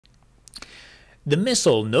The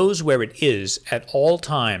missile knows where it is at all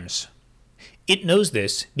times. It knows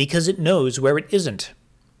this because it knows where it isn't.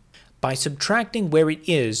 By subtracting where it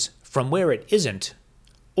is from where it isn't,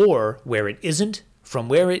 or where it isn't from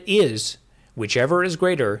where it is, whichever is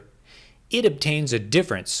greater, it obtains a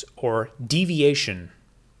difference or deviation.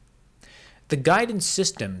 The guidance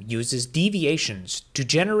system uses deviations to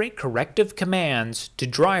generate corrective commands to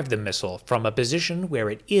drive the missile from a position where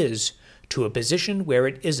it is to a position where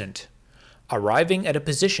it isn't, arriving at a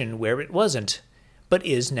position where it wasn't, but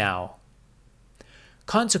is now.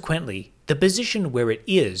 Consequently, the position where it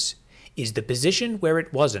is the position where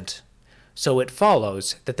it wasn't, so it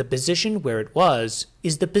follows that the position where it was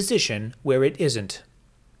is the position where it isn't.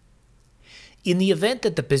 In the event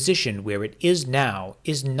that the position where it is now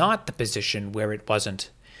is not the position where it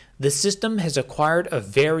wasn't, the system has acquired a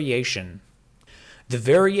variation. The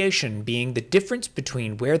variation being the difference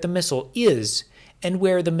between where the missile is and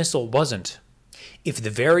where the missile wasn't. If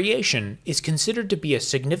the variation is considered to be a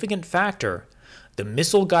significant factor, the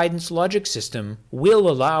missile guidance logic system will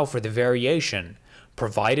allow for the variation,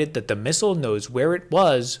 provided that the missile knows where it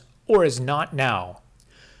was or is not now.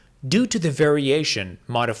 Due to the variation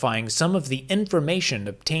modifying some of the information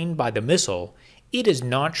obtained by the missile, it is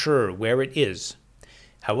not sure where it is.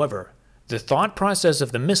 However, the thought process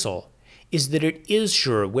of the missile is that it is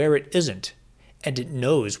sure where it isn't, and it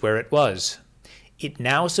knows where it was. It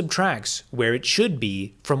now subtracts where it should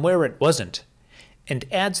be from where it wasn't, and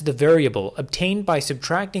adds the variable obtained by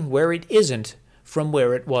subtracting where it isn't from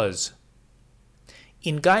where it was.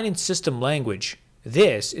 In guidance system language,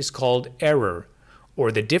 this is called error,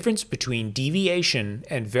 or the difference between deviation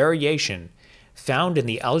and variation found in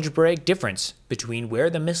the algebraic difference between where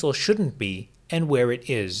the missile shouldn't be and where it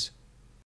is.